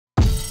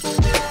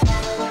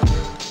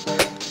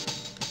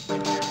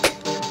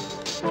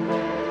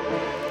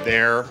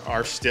there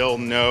are still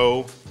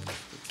no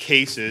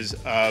cases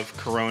of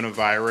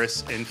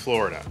coronavirus in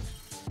Florida.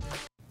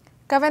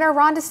 Governor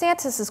Ron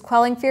DeSantis is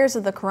quelling fears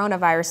of the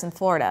coronavirus in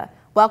Florida.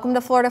 Welcome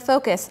to Florida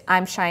Focus.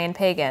 I'm Cheyenne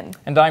Pagan.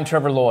 And I'm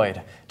Trevor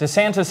Lloyd.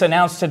 DeSantis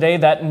announced today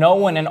that no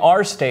one in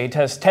our state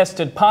has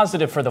tested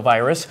positive for the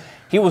virus.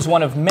 He was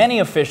one of many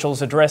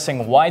officials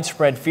addressing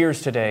widespread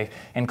fears today,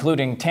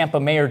 including Tampa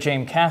Mayor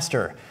Jane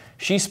Castor.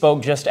 She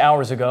spoke just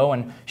hours ago,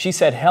 and she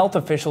said health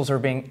officials are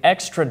being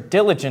extra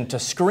diligent to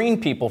screen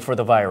people for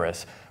the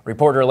virus.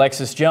 Reporter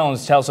Alexis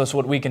Jones tells us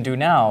what we can do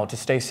now to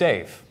stay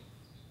safe.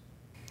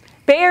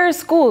 Bay Area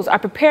schools are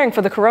preparing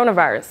for the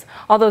coronavirus.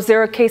 Although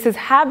 0 cases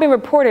have been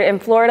reported in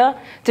Florida,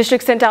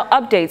 districts sent out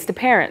updates to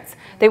parents.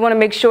 They want to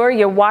make sure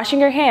you're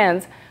washing your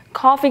hands,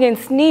 coughing and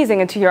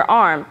sneezing into your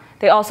arm.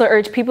 They also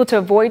urge people to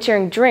avoid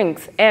sharing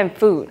drinks and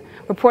food.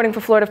 Reporting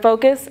for Florida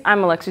Focus,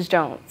 I'm Alexis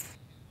Jones.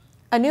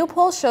 A new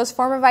poll shows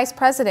former Vice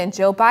President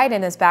Joe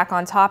Biden is back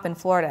on top in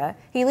Florida.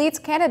 He leads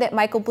candidate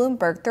Michael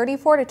Bloomberg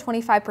 34% to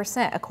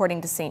 25%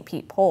 according to St.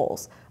 Pete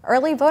polls.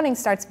 Early voting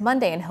starts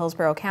Monday in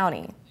Hillsborough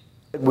County.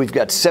 We've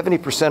got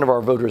 70% of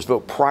our voters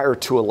vote prior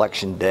to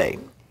Election Day.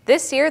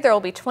 This year, there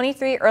will be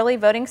 23 early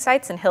voting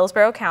sites in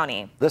Hillsborough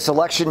County. This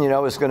election,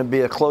 is going to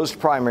be a closed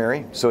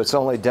primary, so it's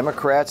only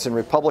Democrats and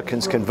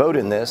Republicans can vote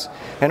in this.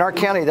 In our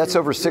county, that's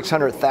over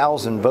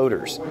 600,000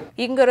 voters.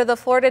 You can go to the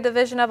Florida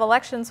Division of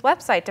Elections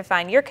website to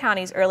find your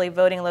county's early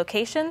voting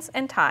locations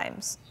and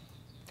times.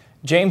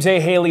 James A.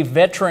 Haley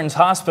Veterans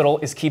Hospital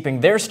is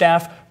keeping their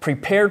staff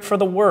prepared for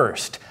the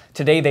worst.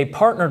 Today, they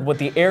partnered with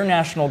the Air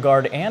National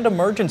Guard and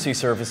emergency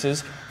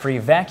services for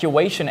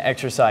evacuation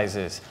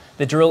exercises.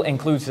 The drill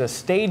includes a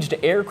staged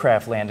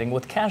aircraft landing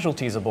with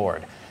casualties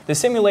aboard. The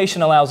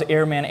simulation allows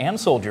airmen and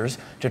soldiers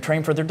to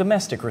train for their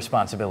domestic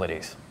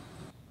responsibilities.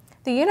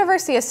 The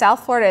University of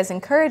South Florida is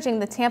encouraging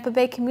the Tampa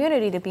Bay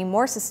community to be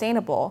more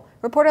sustainable.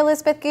 Reporter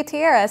Elizabeth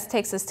Gutierrez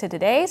takes us to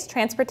today's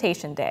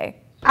Transportation Day.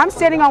 I'm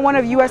standing on one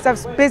of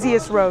USF's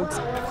busiest roads,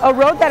 a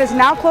road that is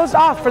now closed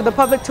off for the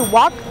public to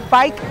walk,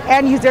 bike,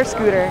 and use their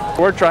scooter.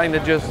 We're trying to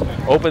just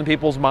open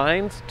people's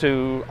minds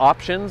to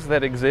options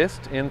that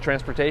exist in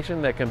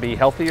transportation that can be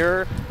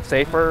healthier,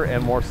 safer,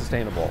 and more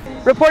sustainable.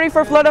 Reporting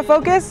for Florida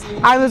Focus,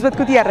 I'm Elizabeth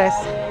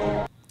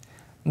Gutierrez.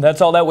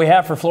 That's all that we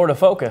have for Florida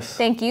Focus.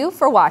 Thank you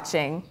for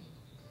watching.